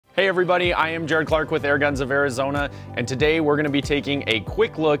Hey everybody, I am Jared Clark with Airguns of Arizona, and today we're going to be taking a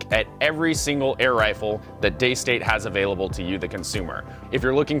quick look at every single air rifle that Daystate has available to you, the consumer. If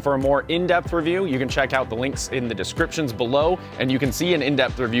you're looking for a more in-depth review, you can check out the links in the descriptions below, and you can see an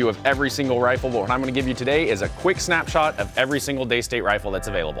in-depth review of every single rifle, but what I'm going to give you today is a quick snapshot of every single Daystate rifle that's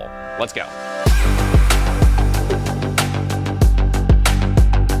available. Let's go.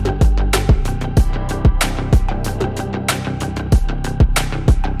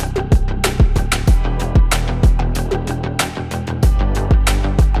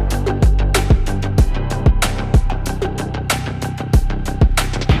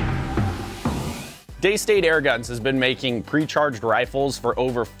 Daystate Airguns has been making pre-charged rifles for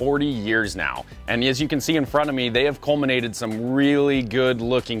over 40 years now. And as you can see in front of me, they have culminated some really good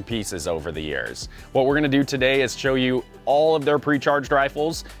looking pieces over the years. What we're gonna do today is show you all of their pre-charged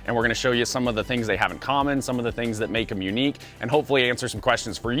rifles, and we're gonna show you some of the things they have in common, some of the things that make them unique, and hopefully answer some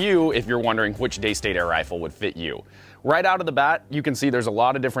questions for you if you're wondering which Daystate air rifle would fit you. Right out of the bat, you can see there's a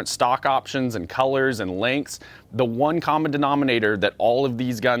lot of different stock options and colors and lengths. The one common denominator that all of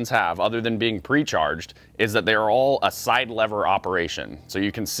these guns have, other than being pre-charged, is that they are all a side lever operation. So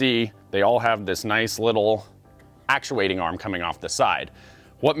you can see they all have this nice little actuating arm coming off the side.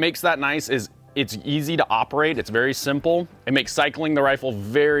 What makes that nice is it's easy to operate, it's very simple. It makes cycling the rifle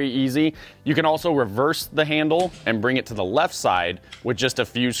very easy. You can also reverse the handle and bring it to the left side with just a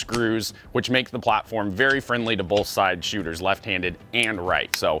few screws, which make the platform very friendly to both side shooters, left-handed and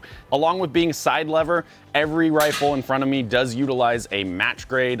right. So along with being side lever, every rifle in front of me does utilize a match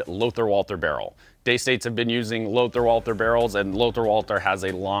grade Lothar Walther barrel. Daystates have been using Lothar Walther barrels, and Lothar Walther has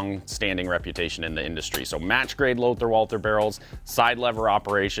a long-standing reputation in the industry. So match grade Lothar Walther barrels, side lever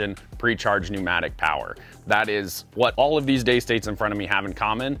operation, pre-charged pneumatic power. That is what all of these Daystates in front of me have in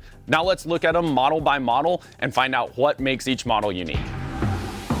common. Now let's look at them model by model and find out what makes each model unique.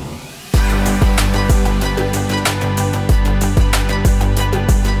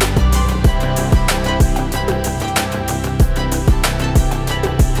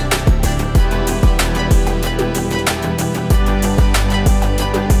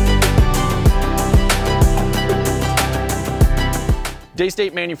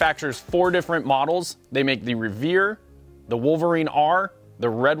 Daystate manufactures 4 different models. They make the Revere, the Wolverine R, the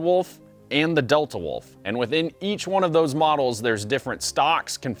Red Wolf, and the Delta Wolf. And within each one of those models, there's different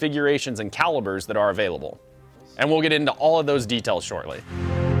stocks, configurations, and calibers that are available. And we'll get into all of those details shortly.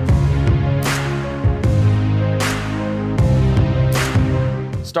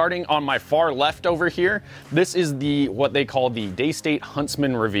 Starting on my far left over here, this is what they call the Daystate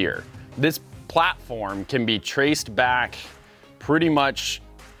Huntsman Revere. This platform can be traced back pretty much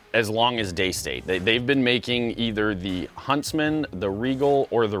as long as Daystate. They've been making either the Huntsman, the Regal,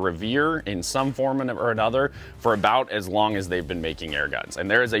 or the Revere in some form or another for about as long as they've been making air guns. And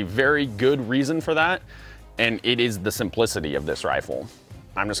there is a very good reason for that, and it is the simplicity of this rifle.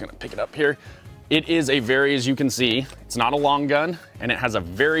 I'm just gonna pick it up here. It is as you can see, it's not a long gun, and it has a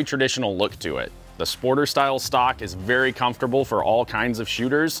very traditional look to it. The sporter style stock is very comfortable for all kinds of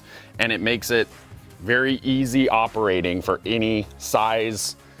shooters, and it makes it very easy operating for any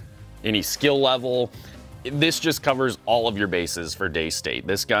size, any skill level. This just covers all of your bases for Daystate.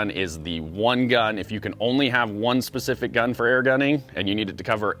 This gun is the one gun, if you can only have one specific gun for air gunning and you need it to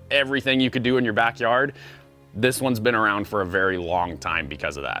cover everything you could do in your backyard, this one's been around for a very long time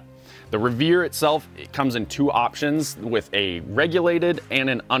because of that. The Revere itself, it comes in 2 options with a regulated and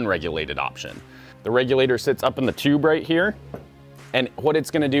an unregulated option. The regulator sits up in the tube right here, and what it's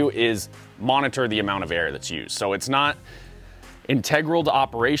gonna do is monitor the amount of air that's used. So it's not integral to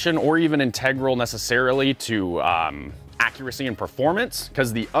operation or even integral necessarily to accuracy and performance,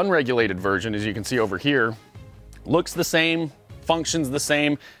 because the unregulated version, as you can see over here, looks the same, functions the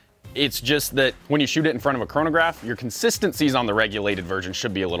same. It's just that when you shoot it in front of a chronograph, your consistencies on the regulated version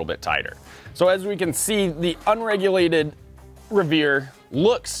should be a little bit tighter. So as we can see, the unregulated Revere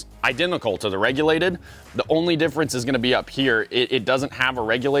looks identical to the regulated. The only difference is going to be up here. It doesn't have a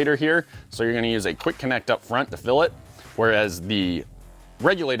regulator here, so you're going to use a quick connect up front to fill it, whereas the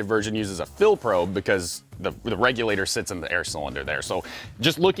regulated version uses a fill probe because the regulator sits in the air cylinder there. So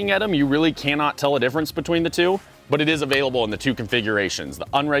just looking at them, you really cannot tell a difference between the two, but it is available in the 2 configurations, the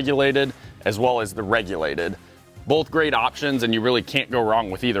unregulated as well as the regulated. Both great options, and you really can't go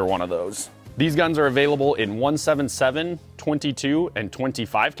wrong with either one of those. These guns are available in 177, 22, and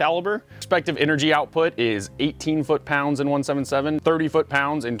 25 caliber. Respective energy output is 18 foot-pounds in 177, 30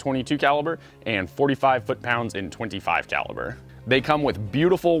 foot-pounds in 22 caliber, and 45 foot-pounds in 25 caliber. They come with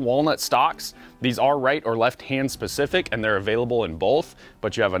beautiful walnut stocks. These are right or left hand specific, and they're available in both,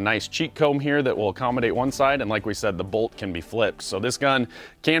 but you have a nice cheek comb here that will accommodate one side, and like we said, the bolt can be flipped. So this gun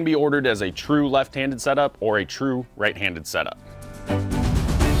can be ordered as a true left-handed setup or a true right-handed setup.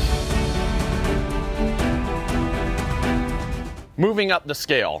 Moving up the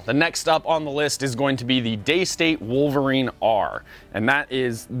scale, the next up on the list is going to be the Daystate Wolverine R, and that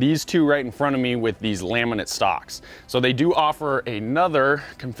is these two right in front of me with these laminate stocks. So they do offer another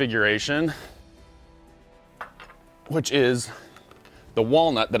configuration, which is the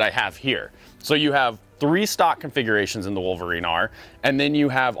walnut that I have here. So you have 3 stock configurations in the Wolverine R, and then you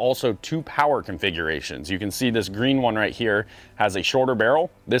have also 2 power configurations. You can see this green one right here has a shorter barrel.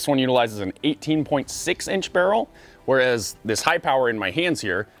 This one utilizes an 18.6-inch barrel, whereas this high power in my hands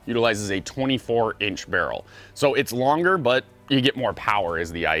here utilizes a 24-inch barrel. So it's longer, but you get more power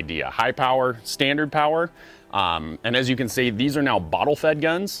is the idea. High power, standard power, and as you can see, these are now bottle-fed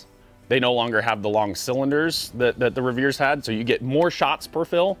guns. They no longer have the long cylinders that the Reveres had, so you get more shots per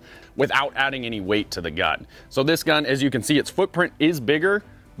fill without adding any weight to the gun. So this gun, as you can see, its footprint is bigger,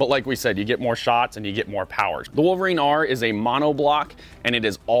 but like we said, you get more shots and you get more power. The Wolverine R is a monoblock, and it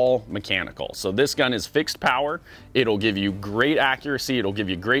is all mechanical. So this gun is fixed power. It'll give you great accuracy. It'll give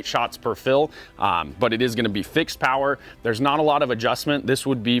you great shots per fill, but it is gonna be fixed power. There's not a lot of adjustment. This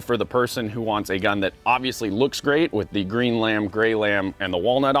would be for the person who wants a gun that obviously looks great with the green lamb, gray lamb, and the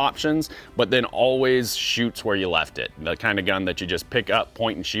walnut options, but then always shoots where you left it. The kind of gun that you just pick up,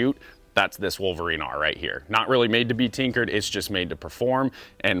 point and shoot. That's this Wolverine R right here. Not really made to be tinkered, it's just made to perform.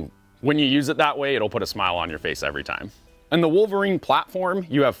 And when you use it that way, it'll put a smile on your face every time. In the Wolverine platform,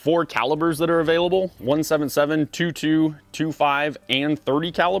 you have 4 calibers that are available: 177, 22, 25, and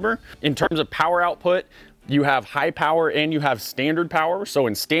 30 caliber. In terms of power output, you have high power and you have standard power. So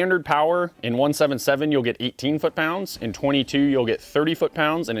in standard power, in 177, you'll get 18 foot-pounds. In 22, you'll get 30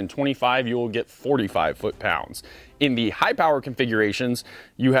 foot-pounds. And in 25, you will get 45 foot-pounds. In the high power configurations,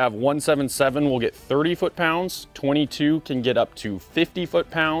 you have 177 will get 30 foot-pounds. 22 can get up to 50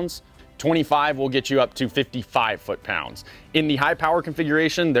 foot-pounds. 25 will get you up to 55 foot-pounds. In the high power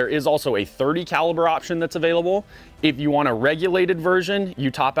configuration, there is also a 30 caliber option that's available. If you want a regulated version,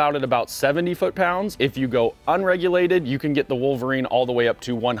 you top out at about 70 foot-pounds. If you go unregulated, you can get the Wolverine all the way up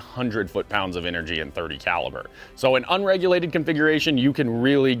to 100 foot-pounds of energy in 30 caliber. So an unregulated configuration, you can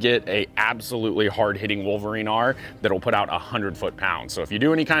really get a absolutely hard-hitting Wolverine R that'll put out 100 foot-pounds. So if you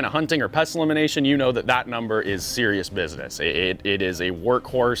do any kind of hunting or pest elimination, you know that that number is serious business. It is a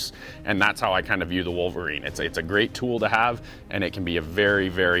workhorse, and that's how I kind of view the Wolverine. It's a great tool to have, and it can be a very,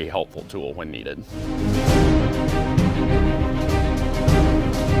 very helpful tool when needed.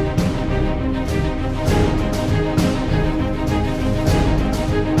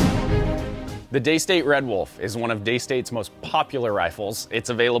 The Daystate Red Wolf is one of Daystate's most popular rifles. It's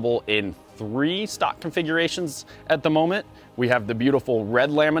available in 3 stock configurations at the moment. We have the beautiful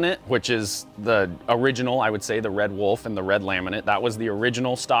red laminate, which is the original, I would say, the Red Wolf and the red laminate. That was the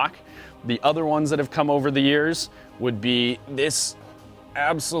original stock. The other ones that have come over the years would be this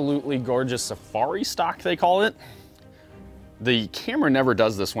absolutely gorgeous safari stock, they call it. The camera never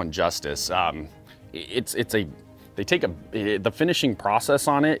does this one justice. The finishing process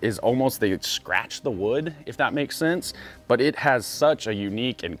on it is almost, they scratch the wood, if that makes sense, but it has such a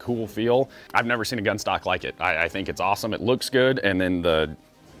unique and cool feel. I've never seen a gun stock like it. I think it's awesome. It looks good, and then the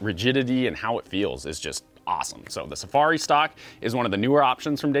rigidity and how it feels is just awesome. So the Safari stock is one of the newer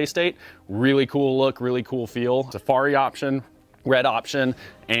options from Daystate. Really cool look, really cool feel. Safari option, red option,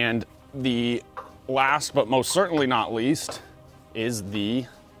 and the last but most certainly not least is the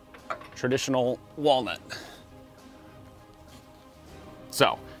traditional walnut.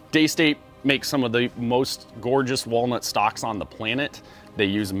 So Daystate makes some of the most gorgeous walnut stocks on the planet. They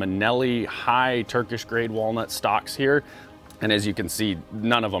use Manelli high Turkish grade walnut stocks here. And as you can see,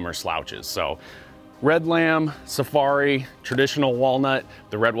 none of them are slouches. So red lamb, safari, traditional walnut,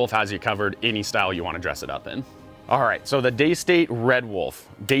 the Red Wolf has you covered any style you want to dress it up in. All right, so the Daystate Red Wolf,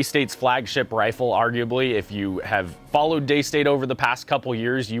 Daystate's flagship rifle, arguably. If you have followed Daystate over the past couple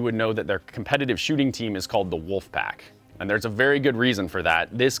years, you would know that their competitive shooting team is called the Wolfpack. And there's a very good reason for that.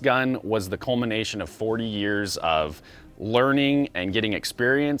 This gun was the culmination of 40 years of learning and getting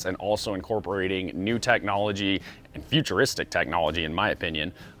experience, and also incorporating new technology and futuristic technology, in my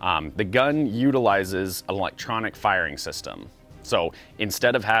opinion. The gun utilizes an electronic firing system. So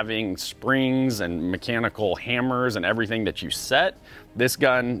instead of having springs and mechanical hammers and everything that you set, this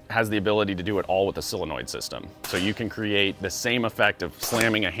gun has the ability to do it all with a solenoid system. So you can create the same effect of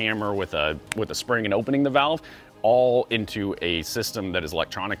slamming a hammer with a spring and opening the valve, all into a system that is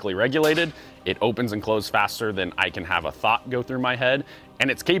electronically regulated. It opens and closes faster than I can have a thought go through my head, and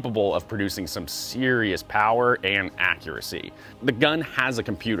it's capable of producing some serious power and accuracy. The gun has a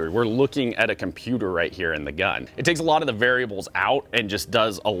computer. We're looking at a computer right here in the gun. It takes a lot of the variables out and just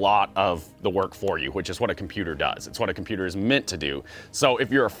does a lot of the work for you, which is what a computer does. It's what a computer is meant to do. So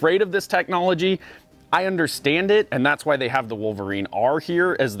if you're afraid of this technology, I understand it, and that's why they have the Wolverine R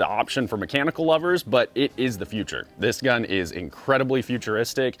here as the option for mechanical lovers, but it is the future. This gun is incredibly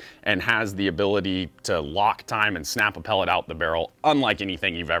futuristic and has the ability to lock time and snap a pellet out the barrel, unlike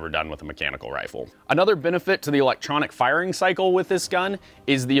anything you've ever done with a mechanical rifle. Another benefit to the electronic firing cycle with this gun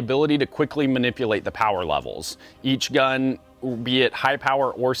is the ability to quickly manipulate the power levels. Each gun, be it high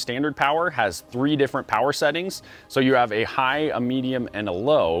power or standard power, has 3 different power settings. So you have a high, a medium, and a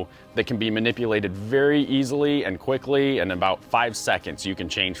low that can be manipulated very easily and quickly. In about 5 seconds, you can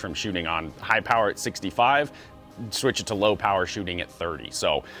change from shooting on high power at 65, switch it to low power shooting at 30.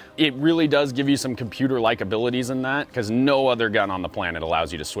 So it really does give you some computer-like abilities in that, because no other gun on the planet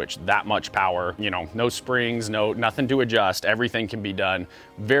allows you to switch that much power. You know, no springs, nothing to adjust. Everything can be done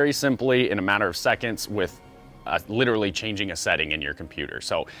very simply in a matter of seconds with literally changing a setting in your computer.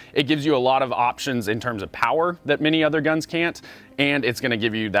 So it gives you a lot of options in terms of power that many other guns can't, and it's going to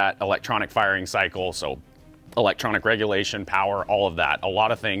give you that electronic firing cycle. So electronic regulation, power, all of that. A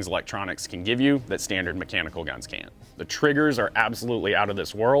lot of things electronics can give you that standard mechanical guns can't. The triggers are absolutely out of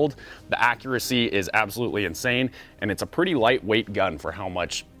this world. The accuracy is absolutely insane, and it's a pretty lightweight gun for how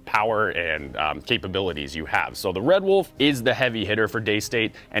much power and capabilities you have. So the Red Wolf is the heavy hitter for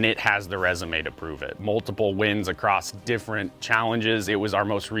Daystate, and it has the resume to prove it. Multiple wins across different challenges. It was our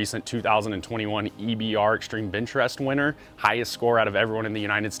most recent 2021 EBR Extreme Bench Rest winner. Highest score out of everyone in the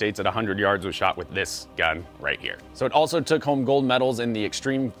United States at 100 yards was shot with this gun right here. So it also took home gold medals in the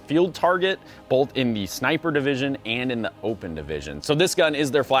Extreme Field Target, both in the Sniper division and in the Open division. So this gun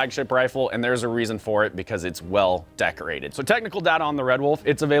is their flagship rifle, and there's a reason for it, because it's well decorated. So technical data on the Red Wolf,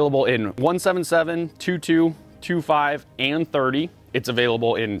 it's available in 177, 22, 25, and 30. It's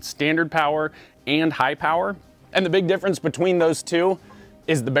available in standard power and high power. And the big difference between those two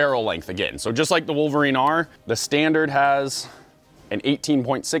is the barrel length again. So just like the Wolverine R, the standard has an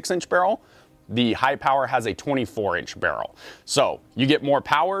 18.6-inch barrel. The high power has a 24-inch barrel. So you get more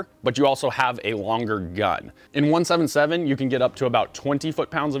power, but you also have a longer gun. In 177, you can get up to about 20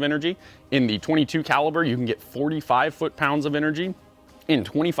 foot-pounds of energy. In the 22 caliber, you can get 45 foot-pounds of energy. In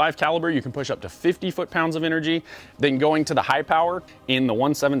 25 caliber, you can push up to 50 foot-pounds of energy. Then going to the high power, in the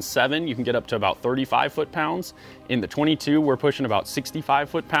 177, you can get up to about 35 foot-pounds. In the 22, we're pushing about 65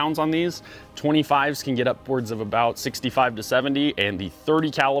 foot-pounds on these. 25s can get upwards of about 65 to 70, and the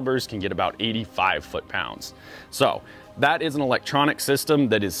 30 calibers can get about 85 foot-pounds. So that is an electronic system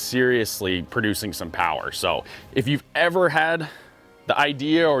that is seriously producing some power. So if you've ever had the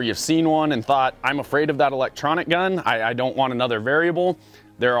idea, or you've seen one and thought, I'm afraid of that electronic gun, I don't want another variable,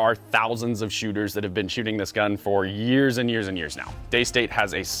 there are thousands of shooters that have been shooting this gun for years and years and years now. Daystate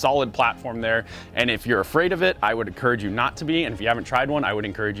has a solid platform there, and if you're afraid of it, I would encourage you not to be, and if you haven't tried one, I would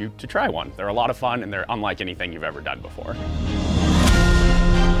encourage you to try one. They're a lot of fun, and they're unlike anything you've ever done before.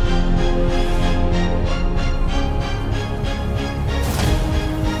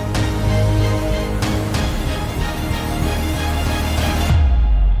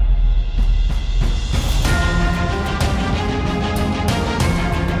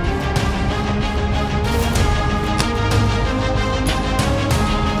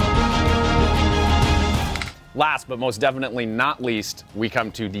 Last but most definitely not least, we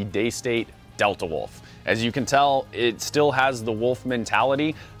come to the Daystate Delta Wolf. As you can tell, it still has the Wolf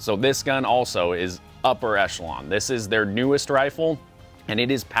mentality, so this gun also is upper echelon. This is their newest rifle, and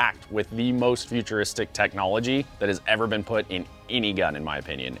it is packed with the most futuristic technology that has ever been put in any gun, in my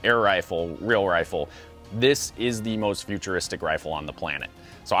opinion. Air rifle, real rifle. This is the most futuristic rifle on the planet.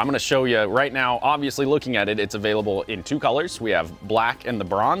 So I'm gonna show you right now, obviously looking at it, it's available in 2 colors. We have black and the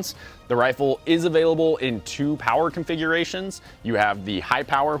bronze. The rifle is available in 2 power configurations. You have the high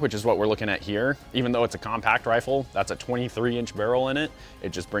power, which is what we're looking at here. Even though it's a compact rifle, that's a 23-inch barrel in it.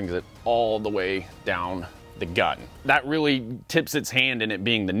 It just brings it all the way down the gun. That really tips its hand in it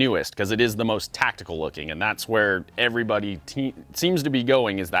being the newest, because it is the most tactical looking, and that's where everybody seems to be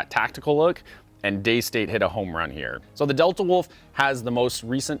going, is that tactical look. And Daystate hit a home run here. So the Delta Wolf has the most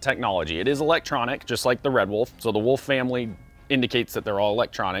recent technology. It is electronic, just like the Red Wolf. So the Wolf family indicates that they're all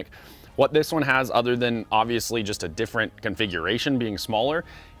electronic. What this one has, other than obviously just a different configuration being smaller,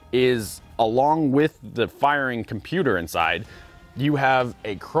 is along with the firing computer inside, you have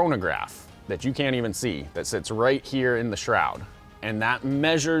a chronograph that you can't even see that sits right here in the shroud. And that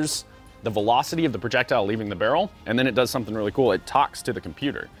measures the velocity of the projectile leaving the barrel, and then it does something really cool. It talks to the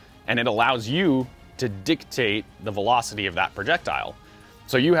computer, and it allows you to dictate the velocity of that projectile.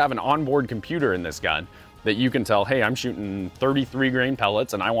 So you have an onboard computer in this gun that you can tell, hey, I'm shooting 33 grain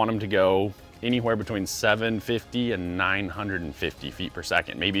pellets and I want them to go anywhere between 750 and 950 feet per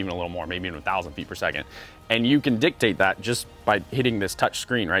second, maybe even a little more, maybe even 1,000 feet per second. And you can dictate that just by hitting this touch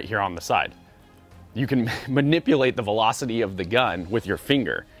screen right here on the side. You can manipulate the velocity of the gun with your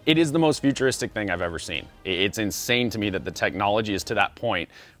finger. It is the most futuristic thing I've ever seen. It's insane to me that the technology is to that point.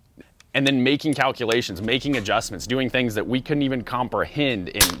 And then making calculations, making adjustments, doing things that we couldn't even comprehend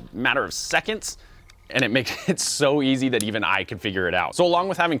in a matter of seconds. And it makes it so easy that even I could figure it out. So along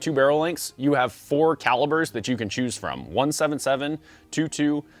with having 2 barrel lengths, you have 4 calibers that you can choose from: 177,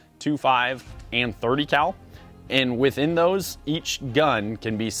 22, 25, and 30 cal. And within those, each gun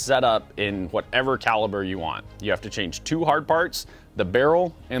can be set up in whatever caliber you want. You have to change 2 hard parts, the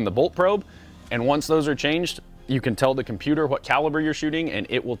barrel and the bolt probe. And once those are changed, you can tell the computer what caliber you're shooting and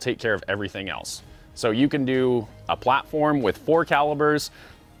it will take care of everything else. So you can do a platform with 4 calibers,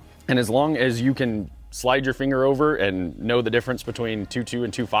 and as long as you can slide your finger over and know the difference between 22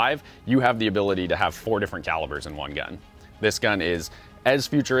 and 25, you have the ability to have 4 different calibers in one gun. This gun is as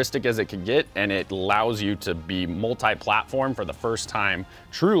futuristic as it could get, and it allows you to be multi-platform for the first time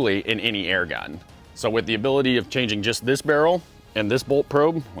truly in any air gun. So with the ability of changing just this barrel and this bolt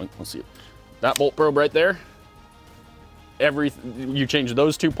probe, let's see, that bolt probe right there, you change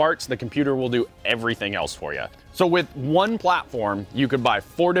those 2 parts, the computer will do everything else for you. So with one platform, you could buy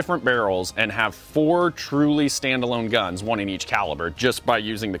 4 different barrels and have 4 truly standalone guns, 1 in each caliber, just by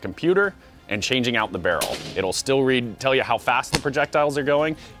using the computer and changing out the barrel. It'll still tell you how fast the projectiles are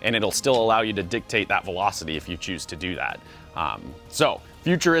going, and it'll still allow you to dictate that velocity if you choose to do that. So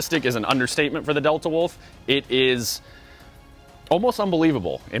futuristic is an understatement for the Delta Wolf. It is almost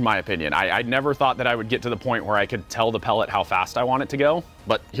unbelievable, in my opinion. I never thought that I would get to the point where I could tell the pellet how fast I want it to go,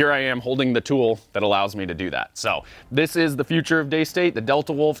 but here I am holding the tool that allows me to do that. So this is the future of Daystate. The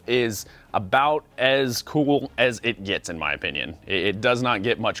Delta Wolf is about as cool as it gets, in my opinion. It does not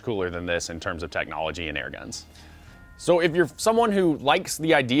get much cooler than this in terms of technology and air guns. So if you're someone who likes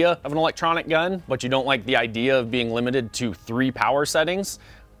the idea of an electronic gun, but you don't like the idea of being limited to 3 power settings,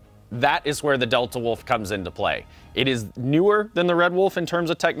 that is where the Delta Wolf comes into play. It is newer than the Red Wolf in terms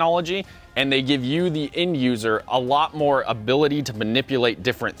of technology, and they give you, the end user, a lot more ability to manipulate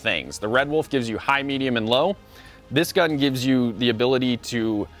different things. The Red Wolf gives you high, medium, and low. This gun gives you the ability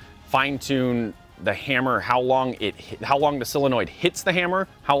to fine-tune the hammer, how long the solenoid hits the hammer,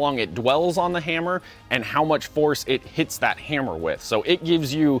 how long it dwells on the hammer, and how much force it hits that hammer with. So it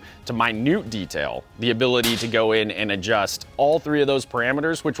gives you, to minute detail, the ability to go in and adjust all 3 of those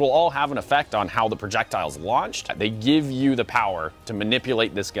parameters, which will all have an effect on how the projectile's launched. They give you the power to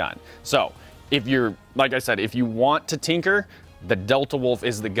manipulate this gun. So if you're, like I said, if you want to tinker, the Delta Wolf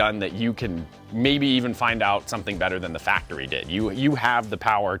is the gun that you can maybe even find out something better than the factory did. You have the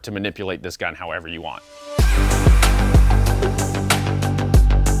power to manipulate this gun however you want.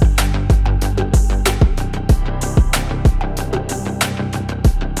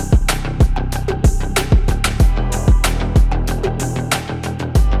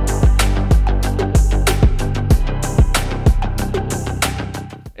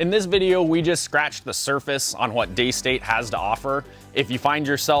 In this video, we just scratched the surface on what Daystate has to offer. If you find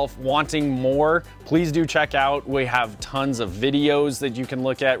yourself wanting more, please do check out. We have tons of videos that you can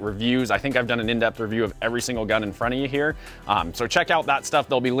look at, reviews. I think I've done an in-depth review of every single gun in front of you here. So check out that stuff.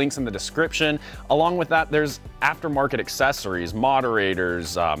 There'll be links in the description. Along with that, there's aftermarket accessories,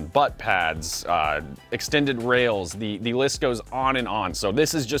 moderators, butt pads, extended rails. The list goes on and on. So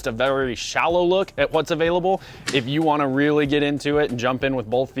this is just a very shallow look at what's available. If you want to really get into it and jump in with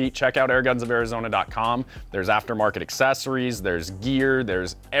both feet, check out airgunsofArizona.com. There's aftermarket accessories, there's gear,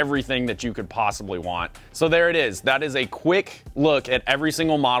 there's everything that you could possibly want. So there it is. That is a quick look at every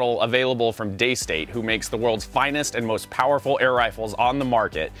single model available from Daystate, who makes the world's finest and most powerful air rifles on the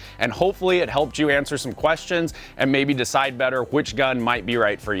market. And hopefully it helped you answer some questions and maybe decide better which gun might be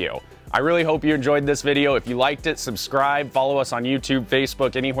right for you. I really hope you enjoyed this video. If you liked it, subscribe, follow us on YouTube,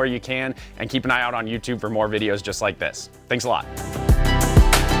 Facebook, anywhere you can, and keep an eye out on YouTube for more videos just like this. Thanks a lot.